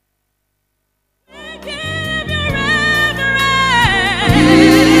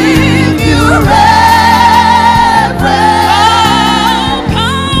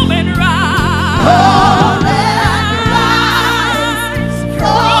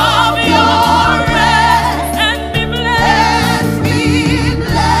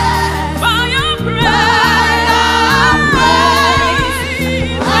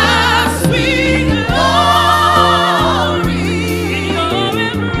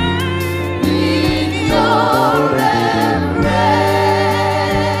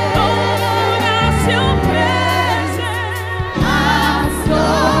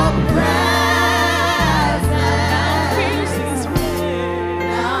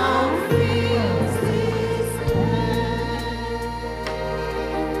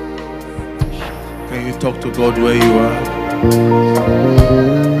talk to God where you are.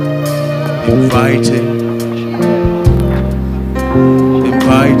 Invite Him.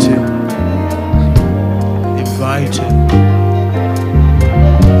 Invite Him. Invite Him.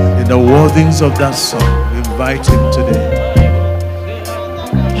 In the wordings of that song, invite Him today.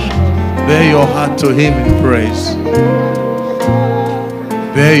 Bear your heart to Him in praise.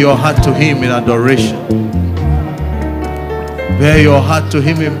 Bear your heart to Him in adoration. Bear your heart to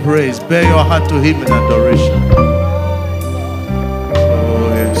Him in praise. Bear your heart to Him in adoration.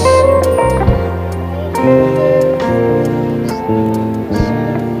 Oh, yes.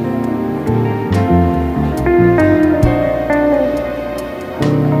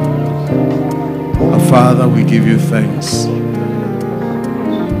 Our Father, we give you thanks.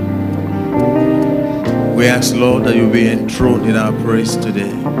 We ask, Lord, that you be enthroned in our praise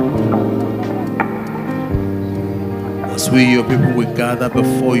today. As we, your people, we gather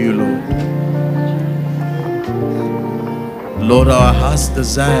before you, Lord. Lord, our heart's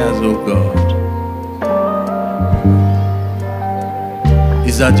desires, oh God,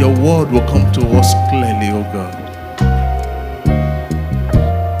 is that your word will come to us clearly, oh God.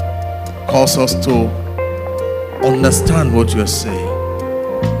 Cause us to understand what you are saying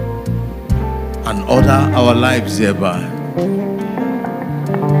and order our lives thereby.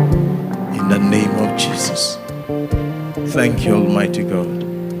 In the name of Jesus. Thank you, Almighty God.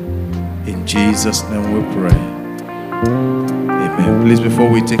 In Jesus' name we pray. Amen. Please, before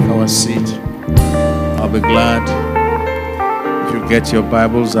we take our seat, I'll be glad if you get your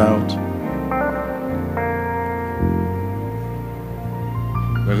Bibles out.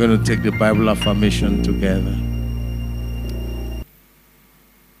 We're going to take the Bible affirmation together.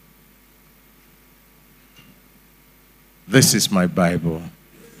 This is my Bible.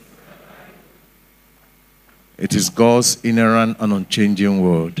 It is God's inerrant and unchanging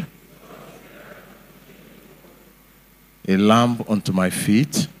word. A lamp unto my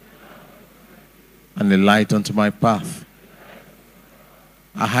feet and a light unto my path.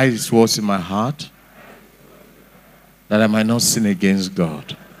 I hide His words in my heart that I might not sin against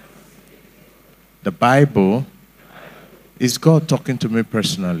God. The Bible is God talking to me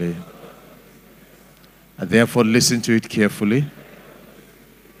personally. I therefore listen to it carefully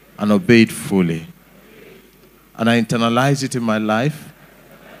and obey it fully. And I internalize it in my life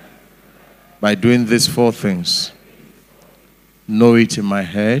by doing these four things. Know it in my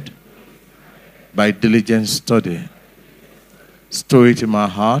head by diligent study. Store it in my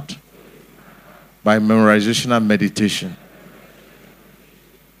heart by memorization and meditation.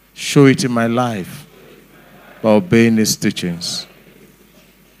 Show it in my life by obeying His teachings.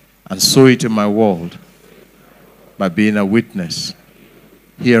 And sow it in my world by being a witness.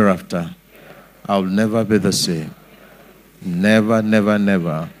 Hereafter, I'll never be the same. Never, never,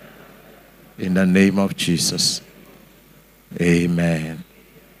 never. In the name of Jesus. Amen.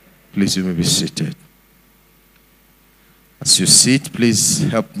 Please, you may be seated. As you sit, please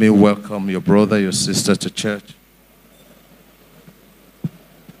help me welcome your brother, your sister to church.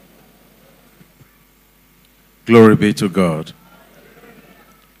 Glory be to God.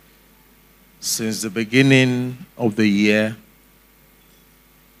 Since the beginning of the year,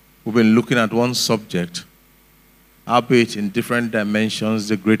 we've been looking at one subject, albeit in different dimensions,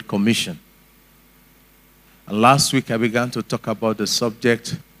 the Great Commission. And last week I began to talk about the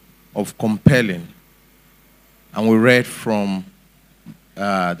subject of compelling. And we read from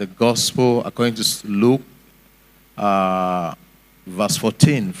the Gospel according to Luke, verse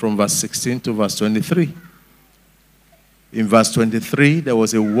 14, from verse 16 to verse 23. In verse 23, there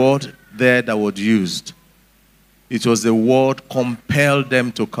was a word there that was used. It was the word compel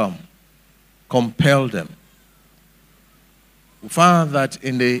them to come. Compel them. We found that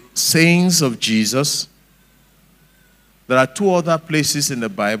in the sayings of Jesus, there are two other places in the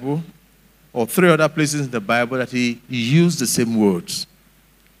Bible, or three other places in the Bible that he used the same words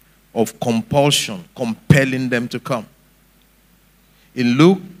of compulsion, compelling them to come. In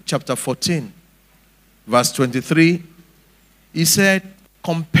Luke chapter 14, verse 23, he said,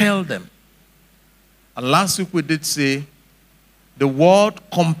 compel them. And last week we did say the word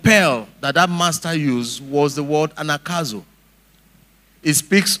compel that master used was the word anakazo. It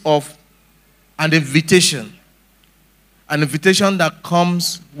speaks of an invitation that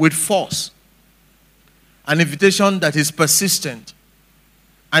comes with force, an invitation that is persistent,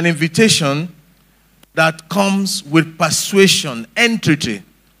 an invitation that comes with persuasion, entreaty,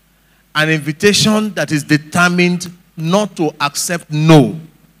 an invitation that is determined not to accept no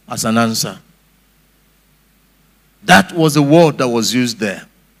as an answer. That was the word that was used there.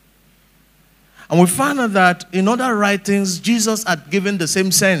 And we found out that in other writings, Jesus had given the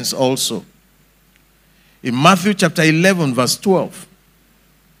same sense also. In Matthew chapter 11, verse 12,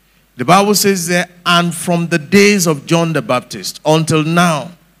 the Bible says there, and from the days of John the Baptist until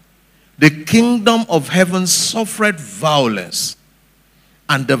now, the kingdom of heaven suffered violence,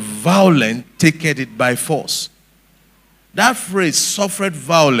 and the violent taketh it by force. That phrase, suffered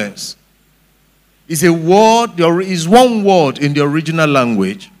violence, is a word, is one word in the original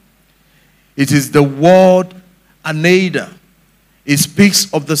language. It is the word aneider. It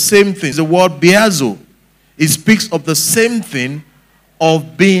speaks of the same thing. The word biazo. It speaks of the same thing,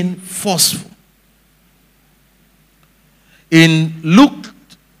 of being forceful. In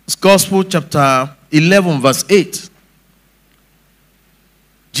Luke's Gospel, chapter 11, verse 8,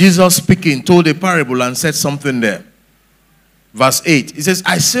 Jesus speaking told a parable and said something there. Verse 8, he says,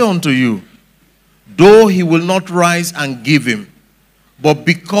 I say unto you, though he will not rise and give him, but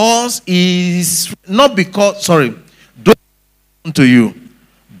because he is, not because, sorry, though unto you,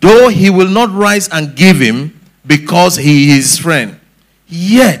 though he will not rise and give him because he is his friend,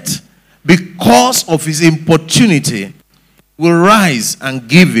 yet because of his importunity, will rise and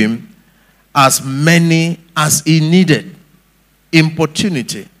give him as many as he needed.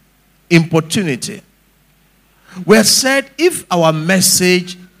 Importunity. Importunity. We have said if our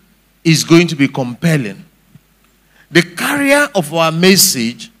message is going to be compelling, the carrier of our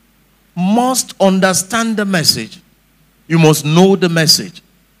message must understand the message. You must know the message.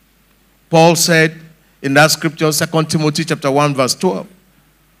 Paul said in that scripture, 2 Timothy chapter 1, verse 12,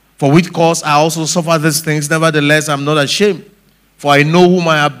 for which cause I also suffer these things, nevertheless I am not ashamed, for I know whom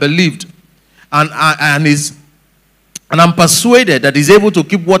I have believed, and I'm persuaded that he's able to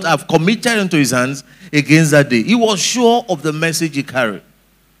keep what I've committed into his hands against that day. He was sure of the message he carried.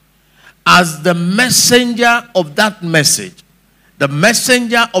 As the messenger of that message, the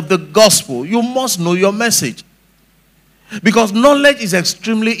messenger of the gospel, you must know your message. Because knowledge is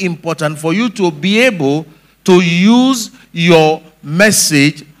extremely important for you to be able to use your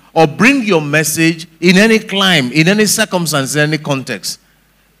message or bring your message in any climate, in any circumstance, in any context.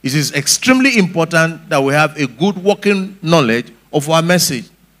 It is extremely important that we have a good working knowledge of our message.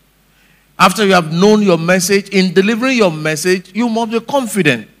 After you have known your message, in delivering your message, you must be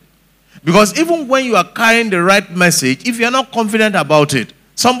confident. Because even when you are carrying the right message, if you are not confident about it,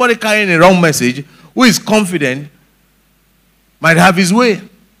 somebody carrying a wrong message who is confident might have his way.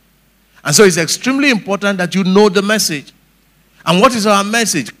 And so it's extremely important that you know the message. And what is our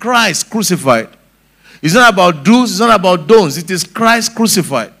message? Christ crucified. It's not about do's, it's not about don'ts. It is Christ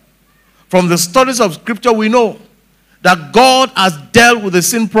crucified. From the studies of Scripture, we know that God has dealt with the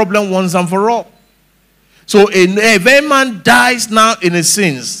sin problem once and for all. So if a man dies now in his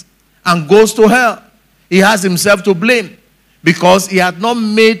sins and goes to hell, he has himself to blame because he has not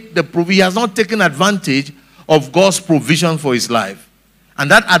he has not taken advantage of God's provision for his life.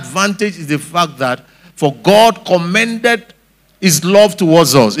 And that advantage is the fact that for God commended his love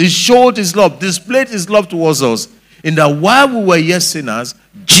towards us. He showed his love, displayed his love towards us, in that while we were yet sinners,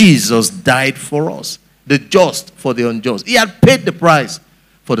 Jesus died for us, the just for the unjust. He had paid the price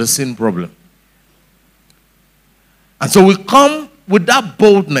for the sin problem. And so we come with that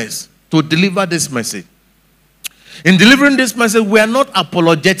boldness to deliver this message. In delivering this message, we are not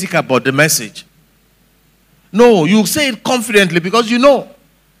apologetic about the message. No, you say it confidently because you know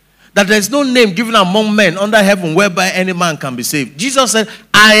that there is no name given among men under heaven whereby any man can be saved. Jesus said,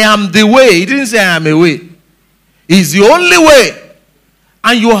 I am the way. He didn't say I am a way. He's the only way.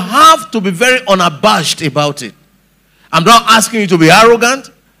 And you have to be very unabashed about it. I'm not asking you to be arrogant,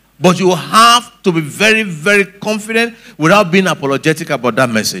 but you have to be very, very confident without being apologetic about that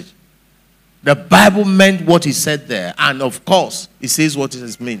message. The Bible meant what he said there. And of course, it says what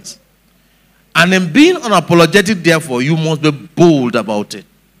it means. And in being unapologetic, therefore, you must be bold about it.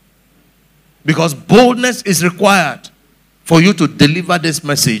 Because boldness is required for you to deliver this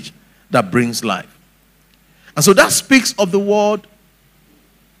message that brings life. And so that speaks of the word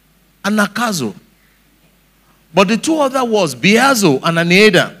anakazo. But the two other words, biazo and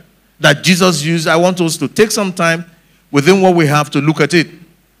aneider, that Jesus used, I want us to take some time within what we have to look at it.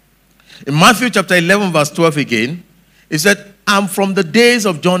 In Matthew chapter 11, verse 12 again, it said, and from the days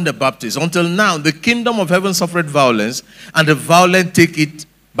of John the Baptist until now, the kingdom of heaven suffered violence, and the violent take it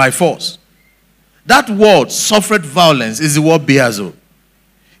by force. That word, suffered violence, is the word biazo.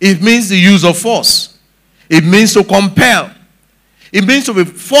 It means the use of force. It means to compel. It means to be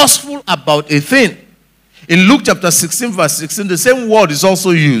forceful about a thing. In Luke chapter 16, verse 16, the same word is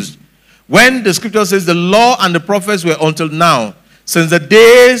also used. When the scripture says the law and the prophets were until now, since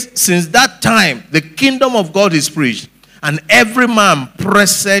that time, the kingdom of God is preached, and every man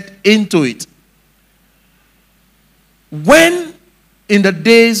presseth into it. When in the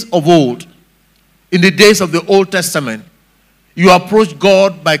days of old, in the days of the Old Testament, you approach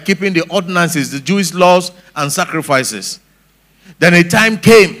God by keeping the ordinances, the Jewish laws and sacrifices. Then a time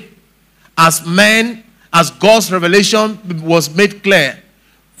came as God's revelation was made clear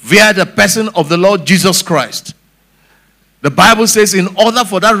via the person of the Lord Jesus Christ. The Bible says in order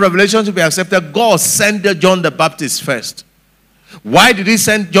for that revelation to be accepted, God sent John the Baptist first. Why did he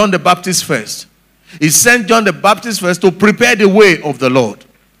send John the Baptist first? He sent John the Baptist first to prepare the way of the Lord.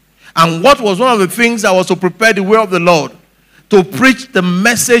 And what was one of the things that was to prepare the way of the Lord? To preach the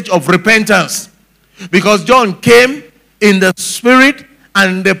message of repentance. Because John came in the spirit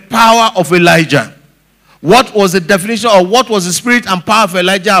and the power of Elijah. What was the definition, or what was the spirit and power of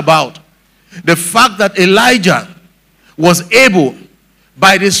Elijah about? The fact that Elijah was able,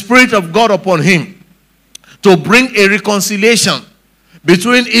 by the Spirit of God upon him, to bring a reconciliation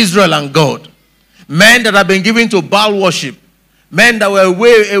between Israel and God. Men that have been given to Baal worship, men that were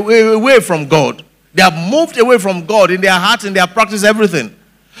away from God. They have moved away from God in their hearts, in their practice, everything.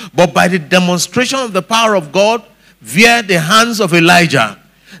 But by the demonstration of the power of God via the hands of Elijah,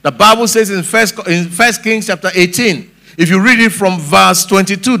 the Bible says in 1 Kings chapter 18, if you read it from verse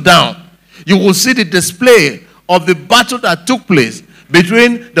 22 down, you will see the display of the battle that took place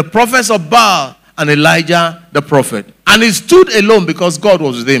between the prophets of Baal and Elijah the prophet. And he stood alone because God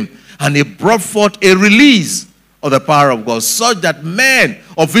was with him. And he brought forth a release of the power of God, such that men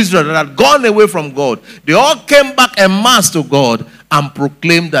of Israel that had gone away from God, they all came back en masse to God and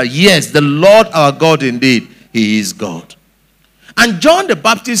proclaimed that yes, the Lord our God indeed, he is God. And John the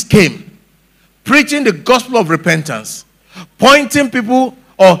Baptist came preaching the gospel of repentance, pointing people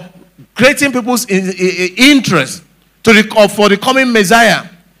or creating people's interest for the coming Messiah,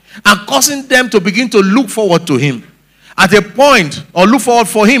 and causing them to begin to look forward to him. At a point, or look forward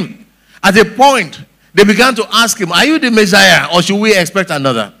for him. At a point, they began to ask him, are you the Messiah, or should we expect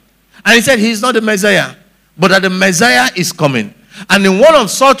another? And he said, he's not the Messiah, but that the Messiah is coming. And in one of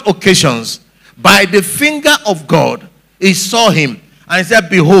such occasions, by the finger of God, he saw him. And he said,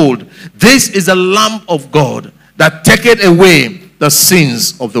 behold, this is the Lamb of God that taketh away the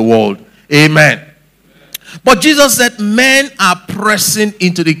sins of the world. Amen. But Jesus said, men are pressing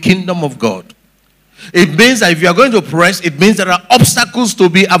into the kingdom of God. It means that if you are going to press, it means there are obstacles to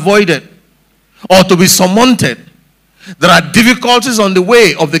be avoided or to be surmounted. There are difficulties on the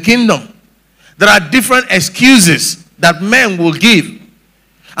way of the kingdom. There are different excuses that men will give.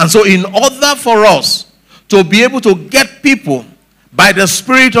 And so in order for us to be able to get people by the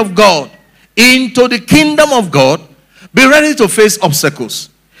Spirit of God into the kingdom of God, be ready to face obstacles.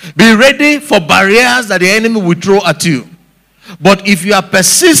 Be ready for barriers that the enemy will throw at you. But if you are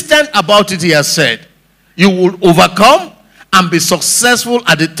persistent about it, he has said, you will overcome and be successful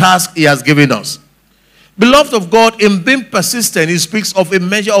at the task he has given us. Beloved of God, in being persistent, he speaks of a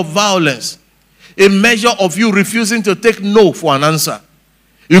measure of violence. A measure of you refusing to take no for an answer.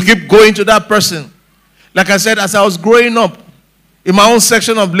 You keep going to that person. Like I said, as I was growing up in my own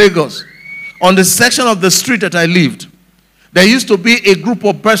section of Lagos, on the section of the street that I lived, there used to be a group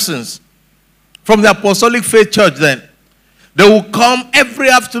of persons from the Apostolic Faith Church then. They would come every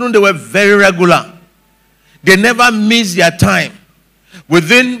afternoon. They were very regular. They never missed their time.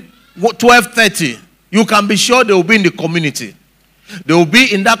 Within 12:30, you can be sure they will be in the community. They will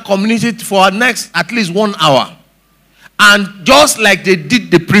be in that community for next at least 1 hour. And just like they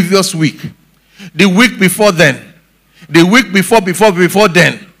did the previous week, the week before then, the week before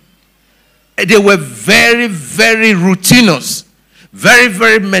then, they were very, very routinous, very,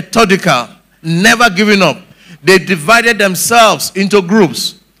 very methodical, never giving up. They divided themselves into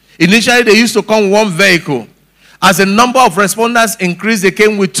groups. Initially, they used to come with one vehicle. As the number of respondents increased, they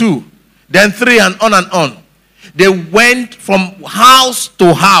came with 2, then 3, and on and on. They went from house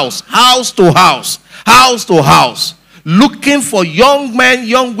to house, house to house, house to house, looking for young men,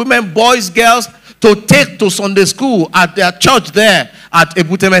 young women, boys, girls, to take to Sunday school at their church there at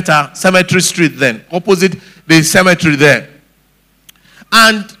Ebutemeta Cemetery Street then, opposite the cemetery there.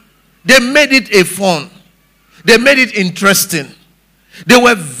 And they made it a fun. They made it interesting. They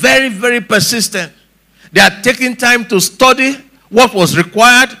were very, very persistent. They had taken time to study what was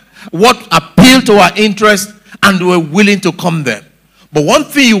required, what appealed to our interest, and they were willing to come there. But one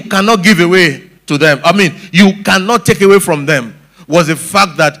thing you cannot give away to them, you cannot take away from them, was the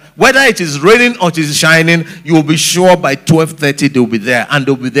fact that whether it is raining or it is shining, you will be sure by 12:30 they will be there, and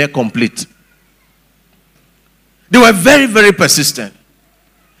they will be there complete. They were very, very persistent.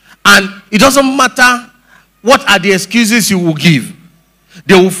 And it doesn't matter what are the excuses you will give.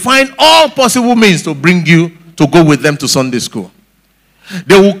 They will find all possible means to bring you to go with them to Sunday school.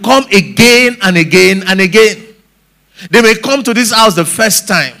 They will come again and again and again. They may come to this house the first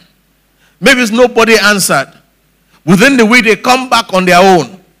time. Maybe it's nobody answered. Within the week, they come back on their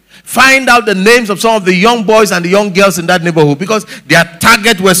own. Find out the names of some of the young boys and the young girls in that neighborhood, because their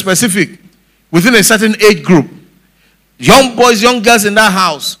target was specific within a certain age group. Young boys, young girls in that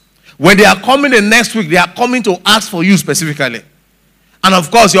house. When they are coming the next week, they are coming to ask for you specifically. And of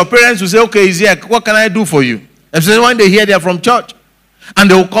course, your parents will say, okay, he's here. What can I do for you? Especially when they hear they are from church. And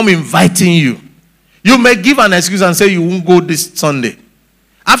they will come inviting you. You may give an excuse and say you won't go this Sunday.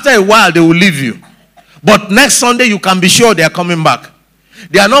 After a while, they will leave you. But next Sunday, you can be sure they are coming back.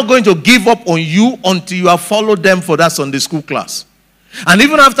 They are not going to give up on you until you have followed them for that Sunday school class. And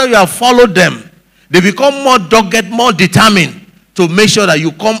even after you have followed them, they become more dogged, more determined to make sure that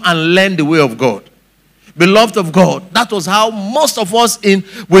you come and learn the way of God. Beloved of God, that was how most of us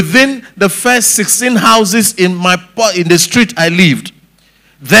within the first 16 houses in the street I lived.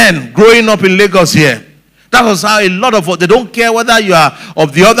 Then, growing up in Lagos here, that was how a lot of us, they don't care whether you are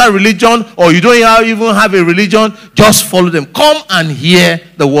of the other religion or you don't even have a religion, just follow them. Come and hear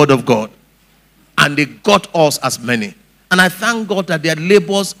the word of God. And they got us as many. And I thank God that their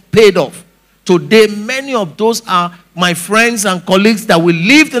labors paid off. Today, many of those are my friends and colleagues that we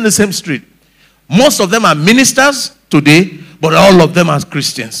lived in the same street. Most of them are ministers today, but all of them are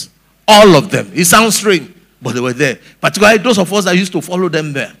Christians. All of them. It sounds strange, but they were there. Particularly those of us that used to follow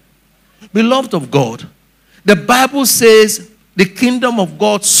them there. Beloved of God, the Bible says the kingdom of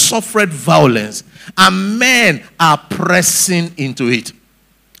God suffered violence, and men are pressing into it.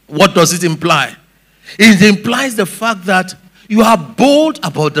 What does it imply? It implies the fact that you are bold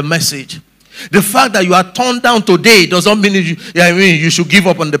about the message. The fact that you are turned down today doesn't mean you should give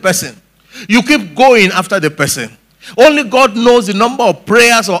up on the person. You keep going after the person. Only God knows the number of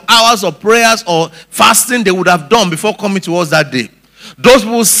prayers or hours of prayers or fasting they would have done before coming to us that day. Those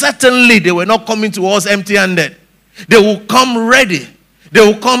people, certainly they were not coming to us empty-handed. They will come ready. They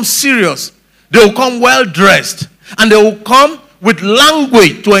will come serious. They will come well-dressed. And they will come with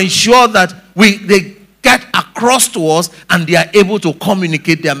language to ensure that they get across to us and they are able to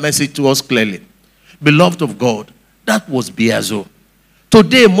communicate their message to us clearly. Beloved of God, that was Biazo.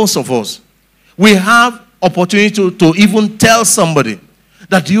 Today, most of us, we have opportunity to even tell somebody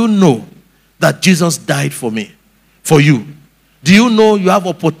that, do you know that Jesus died for me, for you? Do you know you have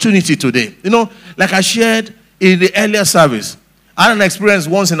opportunity today? You know, like I shared in the earlier service, I had an experience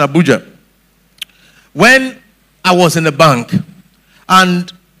once in Abuja when I was in the bank,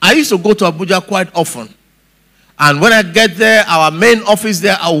 and I used to go to Abuja quite often. And when I get there, our main office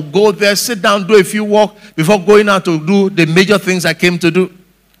there, I will go there, sit down, do a few work before going out to do the major things I came to do.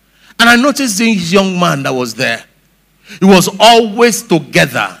 And I noticed this young man that was there. He was always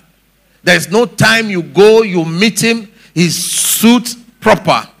together. There's no time you go, you meet him, his suit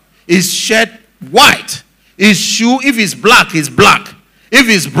proper, his shirt white, his shoe, if it's black, it's black. If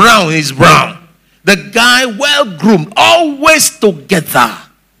it's brown, it's brown. The guy well groomed, always together.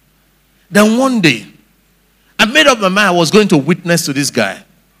 Then one day, I made up my mind I was going to witness to this guy.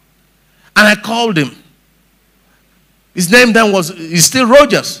 And I called him. His name then he's still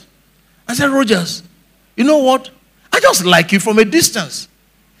Rogers. I said, Rogers, you know what? I just like you from a distance.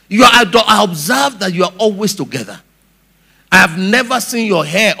 I observed that you are always together. I have never seen your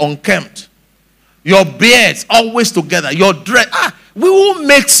hair unkempt. Your beards always together. Your dress. We will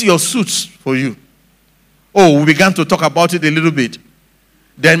make your suits for you. Oh, we began to talk about it a little bit.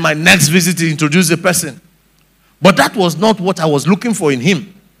 Then my next visit to introduce the person. But that was not what I was looking for in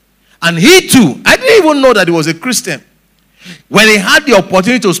him. And he too, I didn't even know that he was a Christian. When he had the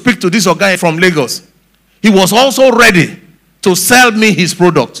opportunity to speak to this guy from Lagos, he was also ready to sell me his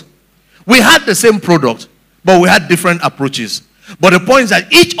product. We had the same product, but we had different approaches. But the point is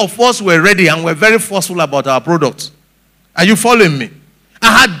that each of us were ready and were very forceful about our products. Are you following me?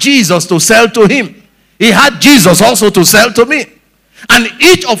 I had Jesus to sell to him. He had Jesus also to sell to me. And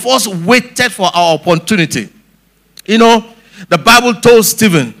each of us waited for our opportunity. You know, the Bible told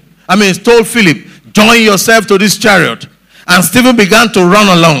Philip, join yourself to this chariot. And Stephen began to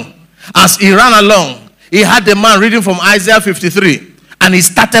run along. As he ran along, he had the man reading from Isaiah 53. And he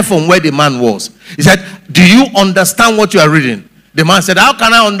started from where the man was. He said, do you understand what you are reading? The man said, how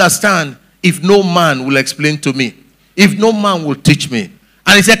can I understand if no man will explain to me? If no man will teach me?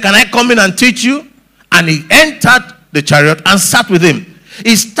 And he said, can I come in and teach you? And he entered the chariot and sat with him.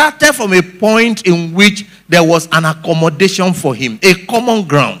 He started from a point in which there was an accommodation for him, a common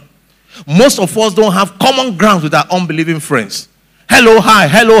ground. Most of us don't have common grounds with our unbelieving friends. Hello,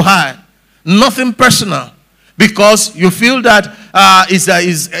 hi. Nothing personal. Because you feel that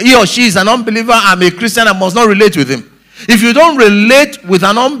he or she is an unbeliever, I'm a Christian, I must not relate with him. If you don't relate with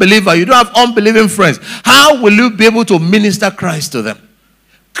an unbeliever, you don't have unbelieving friends, how will you be able to minister Christ to them?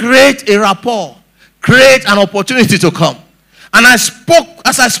 create a rapport, create an opportunity to come. And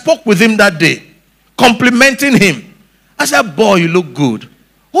as I spoke with him that day, complimenting him, I said, boy, you look good.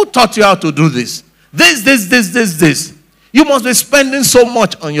 Who taught you how to do this? This. You must be spending so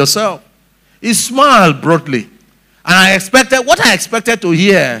much on yourself. He smiled broadly. And what I expected to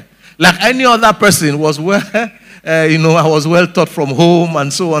hear, like any other person, was I was well taught from home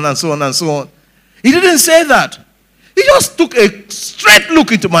and so on and so on and so on. He didn't say that. He just took a straight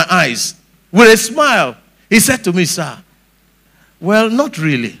look into my eyes with a smile. He said to me, sir, well, not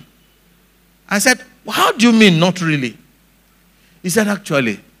really. I said, how do you mean not really? He said,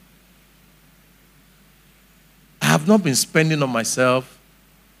 actually, I have not been spending on myself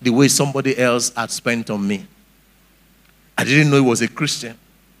the way somebody else had spent on me. I didn't know he was a Christian.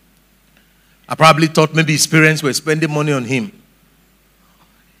 I probably thought maybe his parents were spending money on him.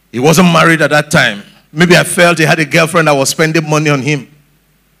 He wasn't married at that time. Maybe I felt he had a girlfriend that was spending money on him.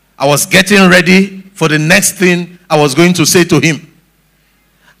 I was getting ready for the next thing I was going to say to him.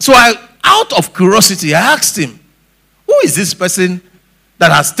 So out of curiosity, I asked him, who is this person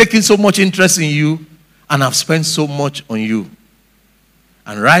that has taken so much interest in you and have spent so much on you?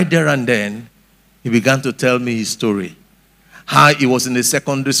 And right there and then, he began to tell me his story. How he was in the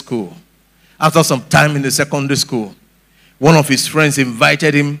secondary school. After some time in the secondary school, one of his friends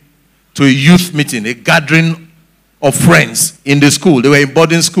invited him to a youth meeting, a gathering of friends in the school. They were in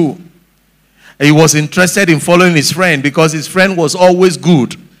boarding school. And he was interested in following his friend because his friend was always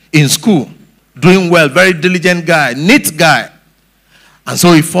good in school, doing well, very diligent guy, neat guy. And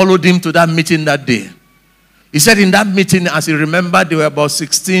so he followed him to that meeting that day. He said in that meeting, as he remembered, there were about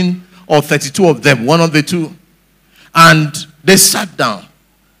 16 or 32 of them, one of the two. And they sat down.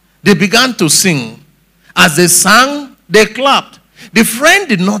 They began to sing. As they sang, they clapped. The friend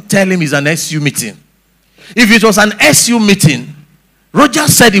did not tell him it's an SU meeting. If it was an SU meeting, Roger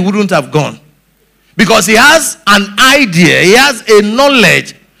said he wouldn't have gone. Because he has an idea, he has a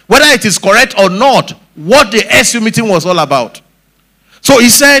knowledge, whether it is correct or not, what the SU meeting was all about. So he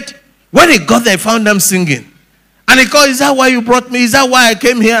said, when he got there, he found them singing. And he called, is that why you brought me? Is that why I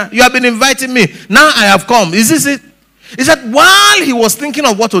came here? You have been inviting me. Now I have come. Is this it? He said, while he was thinking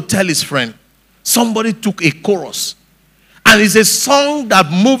of what to tell his friend, somebody took a chorus. And it's a song that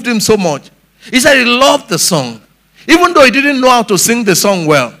moved him so much. He said he loved the song. Even though he didn't know how to sing the song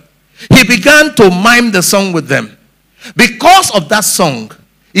well, he began to mime the song with them. Because of that song,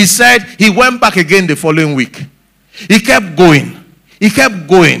 he said he went back again the following week. He kept going. He kept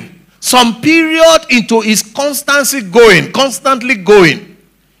going. Some period into his constantly going,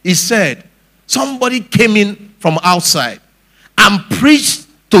 he said, somebody came in from outside and preached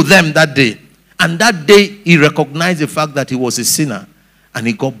to them that day. And that day, he recognized the fact that he was a sinner and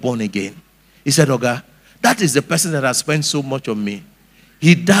he got born again. He said, Oga, that is the person that has spent so much on me.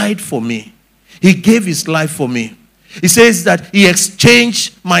 He died for me. He gave his life for me. He says that he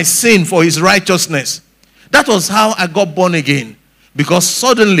exchanged my sin for his righteousness. That was how I got born again. Because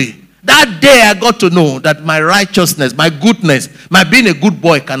suddenly, that day I got to know that my righteousness, my goodness, my being a good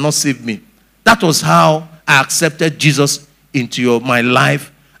boy cannot save me. That was how I accepted Jesus into my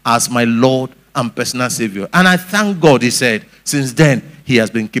life as my Lord and personal Savior. And I thank God, he said, since then, he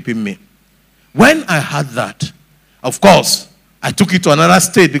has been keeping me. When I had that, of course, I took it to another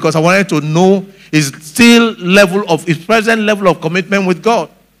state because I wanted to know his present level of commitment with God.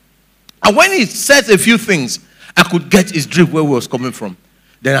 And when he said a few things, I could get his drift where he was coming from.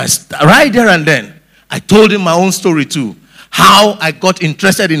 Then right there and then, I told him my own story too. How I got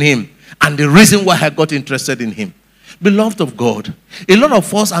interested in him and the reason why I got interested in him. Beloved of God, a lot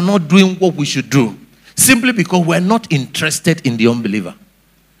of us are not doing what we should do simply because we're not interested in the unbeliever.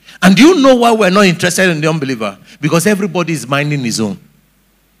 And do you know why we're not interested in the unbeliever? Because everybody is minding his own.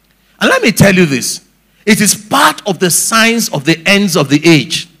 And let me tell you this. It is part of the signs of the ends of the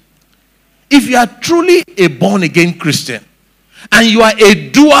age. If you are truly a born-again Christian and you are a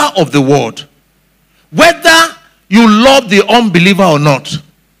doer of the word, whether you love the unbeliever or not,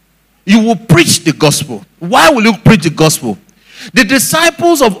 you will preach the gospel. Why will you preach the gospel? The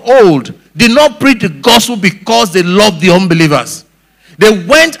disciples of old did not preach the gospel because they loved the unbelievers. They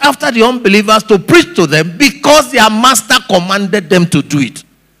went after the unbelievers to preach to them because their master commanded them to do it.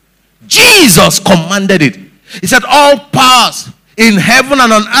 Jesus commanded it. He said, all powers in heaven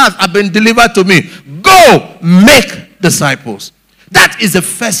and on earth have been delivered to me. Go make disciples. That is the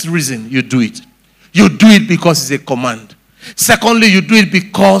first reason you do it. You do it because it's a command. Secondly, you do it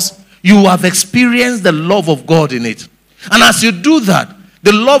because you have experienced the love of God in it. And as you do that,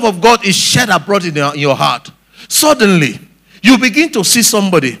 the love of God is shed abroad in your heart. Suddenly, you begin to see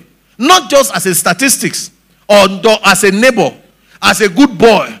somebody, not just as a statistics or as a neighbor, as a good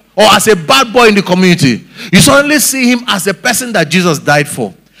boy or as a bad boy in the community. You suddenly see him as a person that Jesus died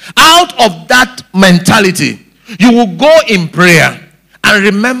for. Out of that mentality, you will go in prayer and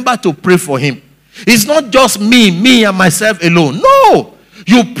remember to pray for him. It's not just me and myself alone. No.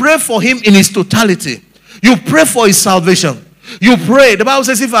 You pray for him in his totality. You pray for his salvation. You pray. The Bible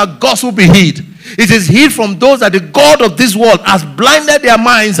says if our gospel be hid, it is hid from those that the God of this world has blinded their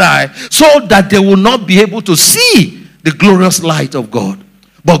mind's eye so that they will not be able to see the glorious light of God.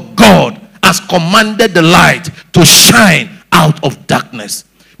 But God has commanded the light to shine out of darkness.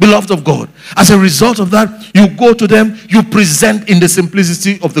 Beloved of God, as a result of that, you go to them, you present in the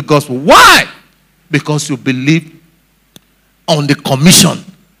simplicity of the gospel. Why? Because you believe on the commission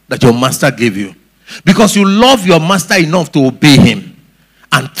that your master gave you. Because you love your master enough to obey him.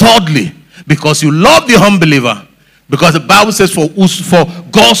 And thirdly, because you love the unbeliever. Because the Bible says, for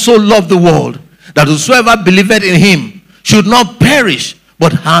God so loved the world, that whosoever believeth in him should not perish,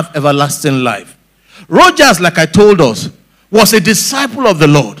 but have everlasting life. Rogers, like I told us, was a disciple of the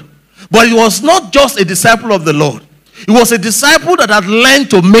Lord. But he was not just a disciple of the Lord. He was a disciple that had learned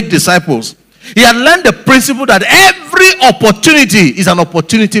to make disciples. He had learned the principle that every opportunity is an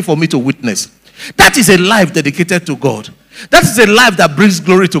opportunity for me to witness. That is a life dedicated to God. That is a life that brings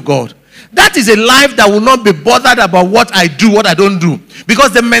glory to God. That is a life that will not be bothered about what I do, what I don't do.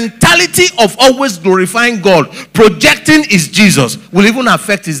 Because the mentality of always glorifying God, projecting is Jesus, will even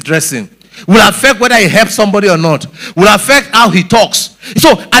affect his dressing. Will affect whether he helps somebody or not. Will affect how he talks.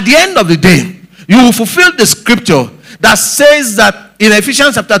 So at the end of the day, you will fulfill the scripture that says that in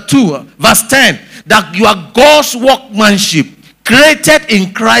Ephesians chapter 2, verse 10, that you are God's workmanship, created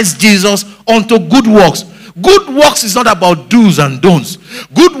in Christ Jesus unto good works. Good works is not about do's and don'ts.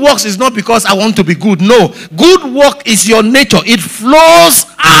 Good works is not because I want to be good. No. Good work is your nature. It flows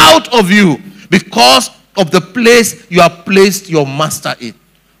out of you because of the place you have placed your master in.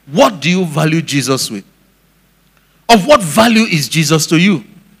 What do you value Jesus with? Of what value is Jesus to you?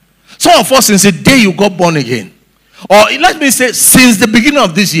 Some of us, since the day you got born again, or let me say, since the beginning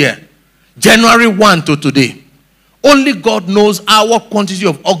of this year, January 1 to today, only God knows what quantity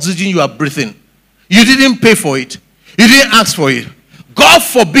of oxygen you are breathing. You didn't pay for it. You didn't ask for it. God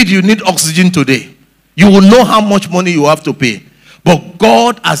forbid you need oxygen today. You will know how much money you have to pay. But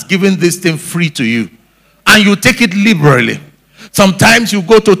God has given this thing free to you. And you take it liberally. Sometimes you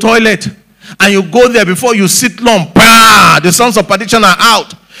go to toilet and you go there before you sit long. The sons of perdition are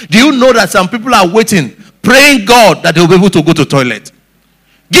out. Do you know that some people are waiting, praying God that they will be able to go to toilet?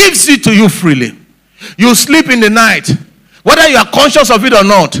 Gives it to you freely. You sleep in the night, whether you are conscious of it or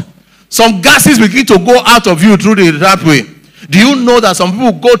not. Some gases begin to go out of you through that way. Do you know that some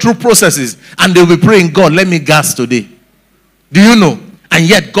people go through processes and they will be praying, God, let me gas today? Do you know? And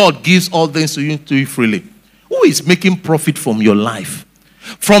yet God gives all things to you freely. Who is making profit from your life?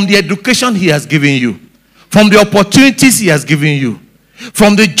 From the education he has given you. From the opportunities he has given you.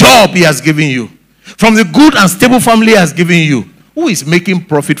 From the job he has given you. From the good and stable family he has given you. Who is making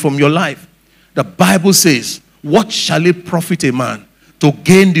profit from your life? The Bible says, what shall it profit a man to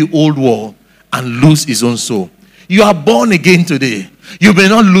gain the old world and lose his own soul? You are born again today. You may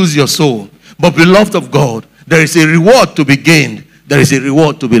not lose your soul. But beloved of God, there is a reward to be gained. There is a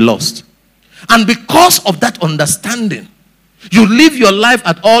reward to be lost. And because of that understanding, you live your life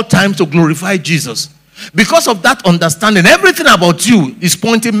at all times to glorify Jesus. Because of that understanding, everything about you is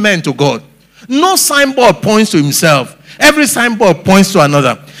pointing men to God. No signboard points to himself. Every signboard points to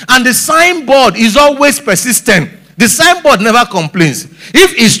another. And the signboard is always persistent. The signboard never complains.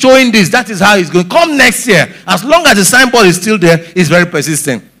 If he's showing this, that is how he's going. Come next year. As long as the signboard is still there, it's very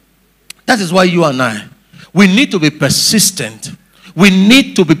persistent. That is why you and I, we need to be persistent. We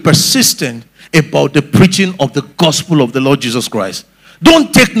need to be persistent about the preaching of the gospel of the Lord Jesus Christ.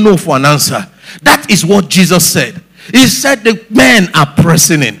 Don't take no for an answer. That is what Jesus said. He said the men are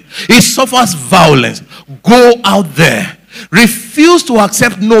pressing in. He suffers violence. Go out there. Refuse to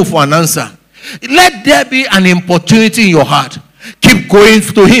accept no for an answer. Let there be an importunity in your heart. Keep going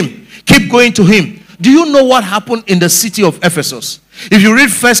to him. Keep going to him. Do you know what happened in the city of Ephesus? If you read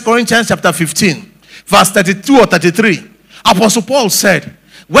 1 Corinthians chapter 15, verse 32 or 33, Apostle Paul said,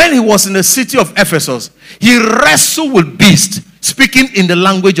 when he was in the city of Ephesus, he wrestled with beasts, speaking in the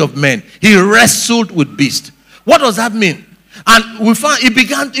language of men. He wrestled with beasts. What does that mean? And we found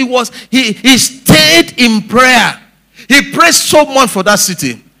he stayed in prayer. He prayed so much for that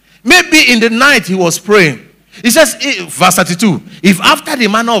city. Maybe in the night he was praying. He says, verse 32, if after the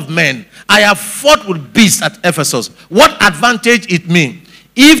manner of men I have fought with beasts at Ephesus, what advantage it means?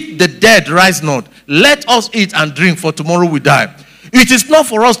 If the dead rise not, let us eat and drink, for tomorrow we die. It is not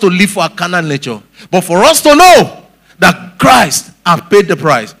for us to live for our carnal nature, but for us to know that Christ have paid the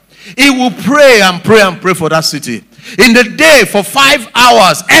price. He will pray and pray and pray for that city. In the day for 5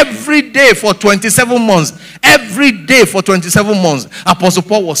 hours, every day for 27 months. Every day for 27 months, Apostle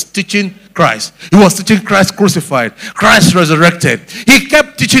Paul was teaching Christ. He was teaching Christ crucified, Christ resurrected. He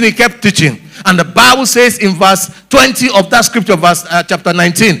kept teaching, he kept teaching. And the Bible says in verse 20 of that scripture, chapter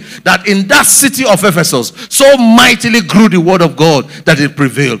 19, that in that city of Ephesus, so mightily grew the word of God that it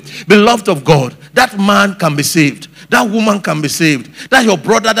prevailed. Beloved of God, that man can be saved. That woman can be saved. That your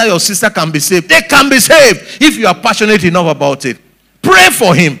brother, that your sister can be saved. They can be saved if you are passionate enough about it. Pray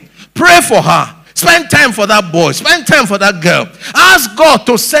for him. Pray for her. Spend time for that boy. Spend time for that girl. Ask God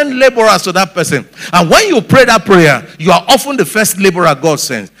to send laborers to that person. And when you pray that prayer, you are often the first laborer God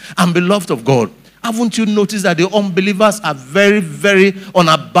sends. And beloved of God, haven't you noticed that the unbelievers are very, very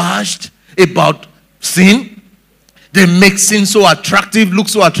unabashed about sin? They make sin so attractive, look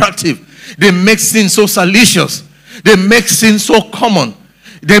so attractive. They make sin so salacious. They make sin so common.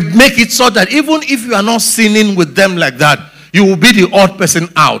 They make it so that even if you are not sinning with them like that, you will be the odd person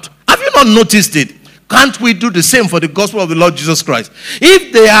out. Have you not noticed it? Can't we do the same for the gospel of the Lord Jesus Christ?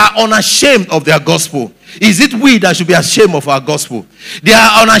 If they are unashamed of their gospel, is it we that should be ashamed of our gospel? They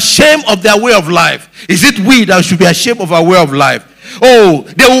are unashamed of their way of life. Is it we that should be ashamed of our way of life? Oh,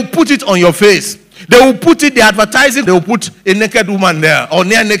 they will put it on your face. They will put it, the advertising, they will put a naked woman there or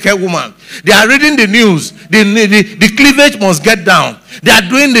near naked woman. They are reading the news. The cleavage must get down. They are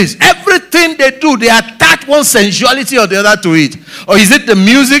doing this. Everything they do, they attach one sensuality or the other to it. Or is it the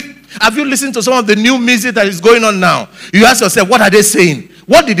music? Have you listened to some of the new music that is going on now? You ask yourself, what are they saying?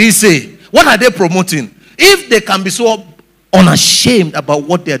 What did he say? What are they promoting? If they can be so unashamed about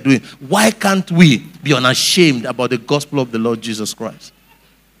what they are doing, why can't we be unashamed about the gospel of the Lord Jesus Christ?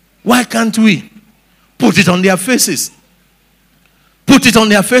 Why can't we? Put it on their faces. Put it on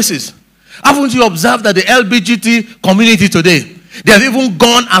their faces. Haven't you observed that the LGBT community today, they have even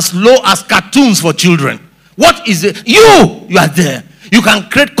gone as low as cartoons for children? What is it? You are there. You can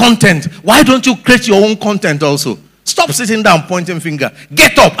create content. Why don't you create your own content also? Stop sitting down pointing finger.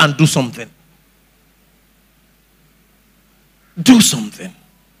 Get up and do something. Do something.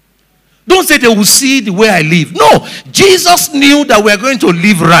 Don't say they will see the way I live. No, Jesus knew that we are going to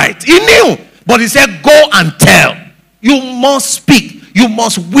live right. He knew. But he said, go and tell. You must speak. You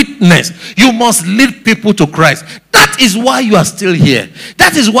must witness. You must lead people to Christ. That is why you are still here.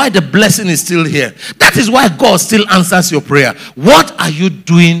 That is why the blessing is still here. That is why God still answers your prayer. What are you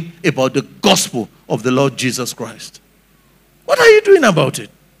doing about the gospel of the Lord Jesus Christ? What are you doing about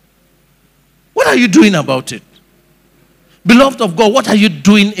it? What are you doing about it? Beloved of God, what are you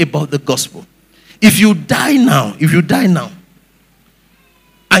doing about the gospel? If you die now,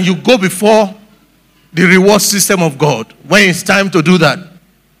 and you go before the reward system of God, when it's time to do that,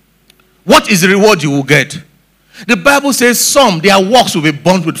 what is the reward you will get? The Bible says some, their works will be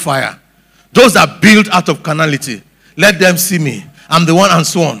burnt with fire. Those that build out of carnality, let them see me. I'm the one, and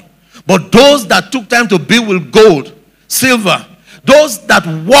so on. But those that took time to build with gold, silver, those that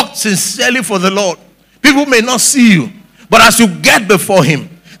worked sincerely for the Lord, people may not see you, but as you get before him,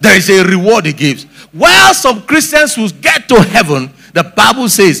 there is a reward he gives. While some Christians who get to heaven, the Bible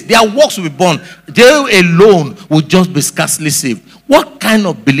says their works will be burned. They alone will just be scarcely saved. What kind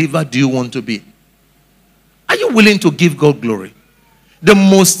of believer do you want to be? Are you willing to give God glory? The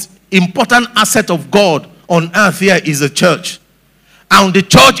most important asset of God on earth here is the church. And the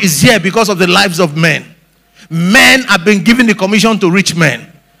church is here because of the lives of men. Men have been given the commission to reach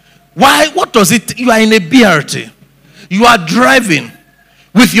men. Why? What does it? You are in a BRT. You are driving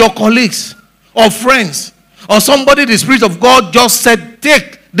with your colleagues or friends. Or somebody, the Spirit of God just said,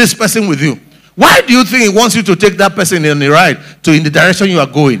 take this person with you. Why do you think he wants you to take that person in the ride in the direction you are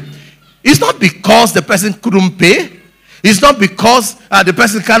going? It's not because the person couldn't pay. It's not because the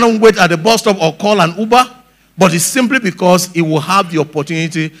person cannot wait at the bus stop or call an Uber. But it's simply because he will have the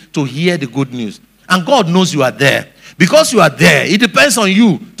opportunity to hear the good news. And God knows you are there. Because you are there, it depends on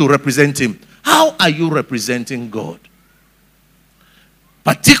you to represent him. How are you representing God?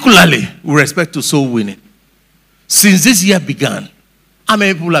 Particularly with respect to soul winning. Since this year began, how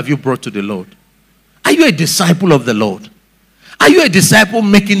many people have you brought to the Lord? Are you a disciple of the Lord? Are you a disciple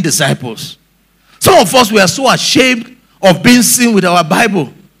making disciples? Some of us were so ashamed of being seen with our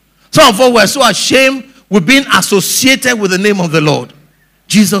Bible. Some of us were so ashamed with being associated with the name of the Lord.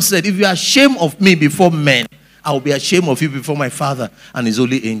 Jesus said, if you are ashamed of me before men, I will be ashamed of you before my Father and his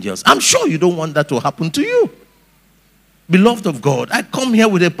holy angels. I'm sure you don't want that to happen to you. Beloved of God, I come here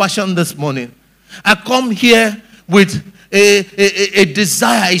with a passion this morning. I come here with a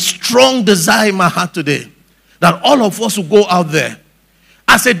desire, a strong desire in my heart today, that all of us will go out there.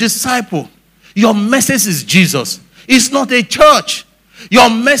 As a disciple, your message is Jesus. It's not a church. Your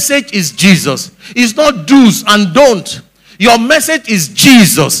message is Jesus. It's not do's and don't. Your message is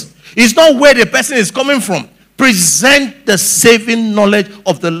Jesus. It's not where the person is coming from. Present the saving knowledge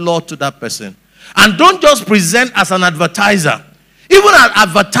of the Lord to that person. And don't just present as an advertiser. Even as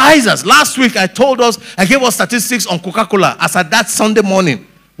advertisers, last week I gave us statistics on Coca-Cola as at that Sunday morning,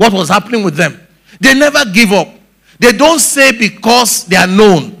 what was happening with them. They never give up. They don't say because they are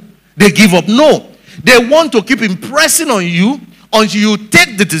known, they give up. No. They want to keep impressing on you until you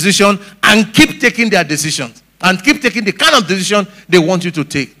take the decision and keep taking their decisions. And keep taking the kind of decision they want you to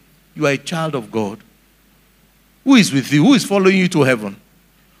take. You are a child of God. Who is with you? Who is following you to heaven?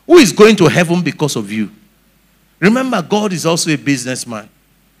 Who is going to heaven because of you? Remember, God is also a businessman.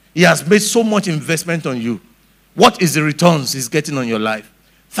 He has made so much investment on you. What is the returns he's getting on your life?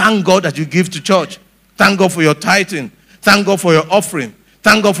 Thank God that you give to church. Thank God for your tithing. Thank God for your offering.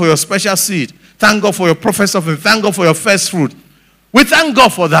 Thank God for your special seed. Thank God for your prophet offering. Thank God for your first fruit. We thank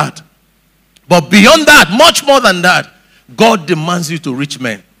God for that. But beyond that, much more than that, God demands you to reach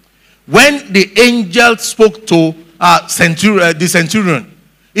men. When the angel spoke to the centurion,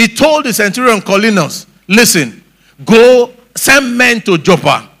 he told the centurion, Cornelius, listen, go send men to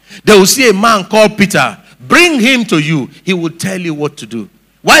Joppa. They will see a man called Peter. Bring him to you. He will tell you what to do.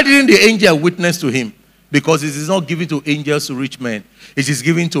 Why didn't the angel witness to him? Because it is not given to angels to reach men. It is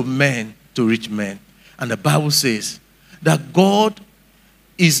given to men to reach men. And the Bible says that God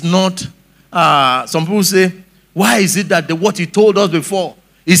is not, some people say, why is it that what he told us before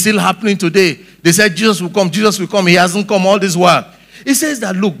is still happening today? They said Jesus will come, Jesus will come. He hasn't come all this while. He says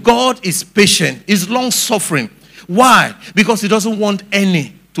that, look, God is patient. He's long-suffering. Why? Because he doesn't want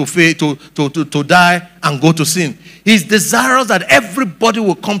any to fail, to die and go to sin. He's desirous that everybody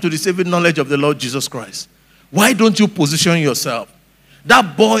will come to the saving knowledge of the Lord Jesus Christ. Why don't you position yourself?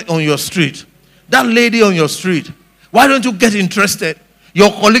 That boy on your street, that lady on your street, why don't you get interested?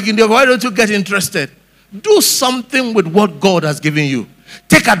 Your colleague in there, why don't you get interested? Do something with what God has given you.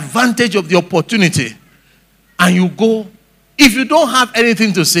 Take advantage of the opportunity and you go. If you don't have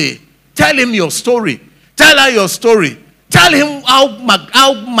anything to say, tell him your story. Tell her your story. Tell him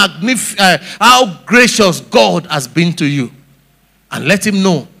how gracious God has been to you. And let him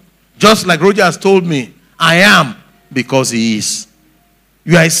know, just like Roger has told me, I am because he is.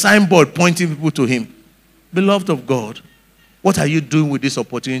 You are a signboard pointing people to him. Beloved of God, what are you doing with this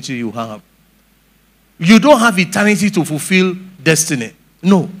opportunity you have? You don't have eternity to fulfill destiny.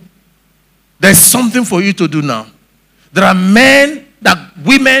 No. There's something for you to do now. There are men,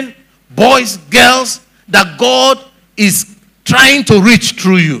 women, boys, girls, that God is trying to reach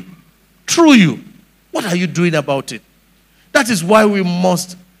through you. Through you. What are you doing about it? That is why we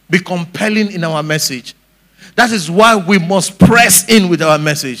must be compelling in our message. That is why we must press in with our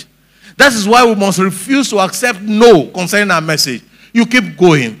message. That is why we must refuse to accept no concerning our message. You keep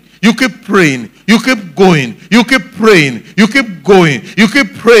going. You keep praying. You keep going. You keep praying. You keep going. You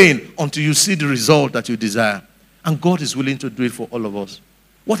keep praying until you see the result that you desire. And God is willing to do it for all of us.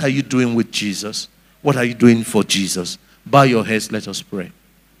 What are you doing with Jesus? What are you doing for Jesus? Bow your heads, let us pray.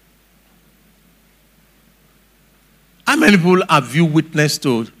 How many people have you witnessed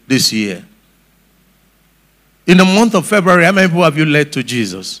to this year? In the month of February, how many people have you led to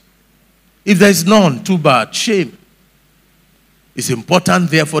Jesus? If there is none, too bad. Shame. It's important,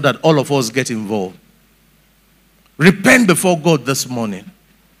 therefore, that all of us get involved. Repent before God this morning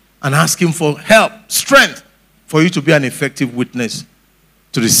and ask him for help, strength, for you to be an effective witness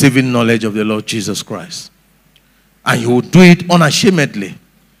to the saving knowledge of the Lord Jesus Christ. And you will do it unashamedly.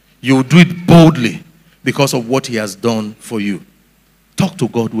 You will do it boldly because of what he has done for you. Talk to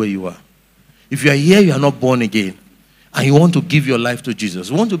God where you are. If you are here, you are not born again, and you want to give your life to Jesus,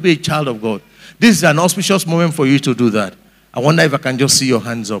 you want to be a child of God, this is an auspicious moment for you to do that. I wonder if I can just see your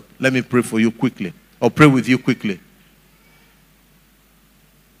hands up. Let me pray for you quickly, or pray with you quickly.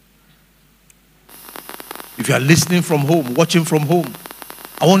 If you are listening from home, watching from home,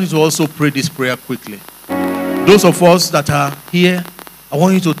 I want you to also pray this prayer quickly. Those of us that are here, I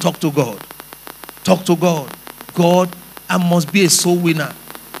want you to talk to God. Talk to God. God, I must be a soul winner.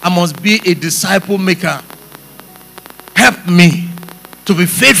 I must be a disciple maker. Help me to be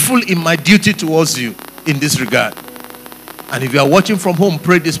faithful in my duty towards you in this regard. And if you are watching from home,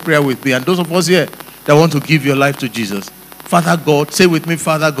 pray this prayer with me. And those of us here that want to give your life to Jesus, Father God, say with me,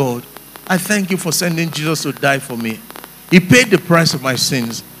 Father God, I thank you for sending Jesus to die for me. He paid the price of my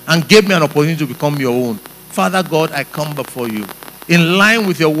sins and gave me an opportunity to become your own. Father God, I come before you. In line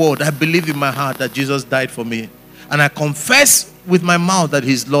with your word, I believe in my heart that Jesus died for me. And I confess with my mouth that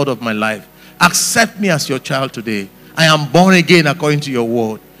he is Lord of my life. Accept me as your child today. I am born again according to your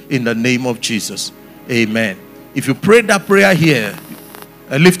word. In the name of Jesus. Amen. If you prayed that prayer here,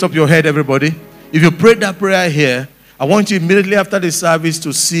 lift up your head, everybody. If you prayed that prayer here, I want you immediately after the service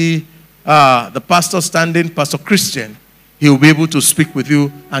to see the pastor standing, Pastor Christian. He will be able to speak with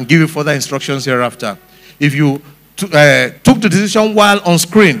you and give you further instructions hereafter. If you took the decision while on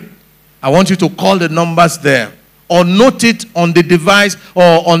screen, I want you to call the numbers there or note it on the device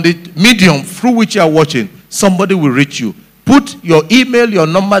or on the medium through which you are watching. Somebody will reach you. Put your email, your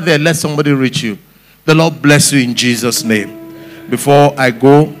number there, let somebody reach you. The Lord bless you in Jesus' name. Before I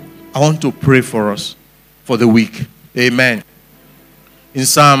go, I want to pray for us for the week. Amen. In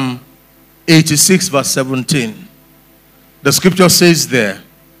Psalm 86 verse 17, the scripture says there,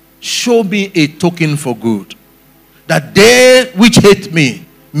 show me a token for good, that they which hate me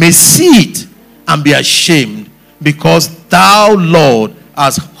may see it and be ashamed, because thou, Lord,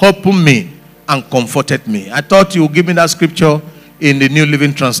 hast opened me and comforted me. I thought you would give me that scripture in the New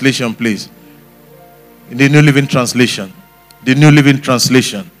Living Translation, please. In the New Living Translation. The New Living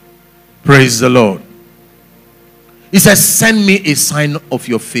Translation. Praise the Lord. He says, send me a sign of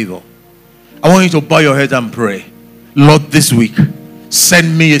your favor. I want you to bow your head and pray. Lord, this week,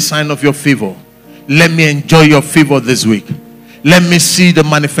 send me a sign of your favor. Let me enjoy your favor this week. Let me see the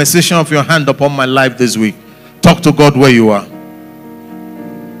manifestation of your hand upon my life this week. Talk to God where you are.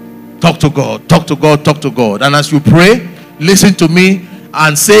 Talk to God. Talk to God. Talk to God. And as you pray, listen to me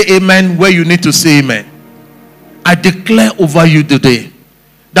and say amen where you need to say amen. I declare over you today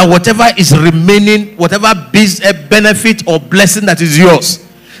that whatever is remaining, whatever benefit or blessing that is yours,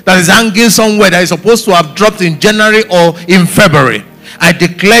 that is hanging somewhere, that is supposed to have dropped in January or in February, I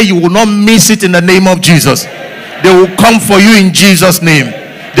declare you will not miss it in the name of Jesus. They will come for you in Jesus' name.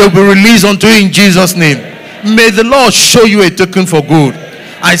 They will be released unto you in Jesus' name. May the Lord show you a token for good.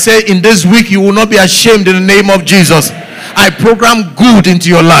 I say in this week you will not be ashamed in the name of Jesus. I program good into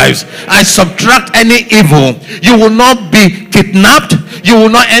your lives. I subtract any evil. You will not be kidnapped. You will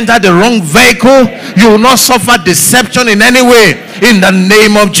not enter the wrong vehicle. You will not suffer deception in any way. In the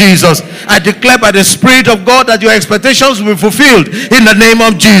name of Jesus, I declare by the Spirit of God that your expectations will be fulfilled. In the name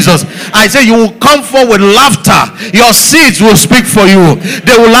of Jesus, I say you will come forward with laughter. Your seeds will speak for you.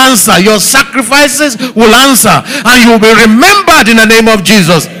 They will answer. Your sacrifices will answer. And you will be remembered in the name of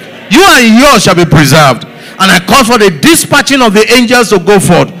Jesus. You and yours shall be preserved. And I call for the dispatching of the angels to go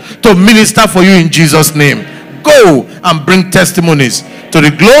forth to minister for you in Jesus' name. Go and bring testimonies to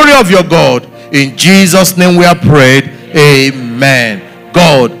the glory of your God. In Jesus' name we are prayed. Amen.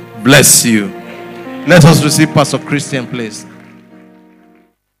 God bless you. Let us receive Pastor Christian, please.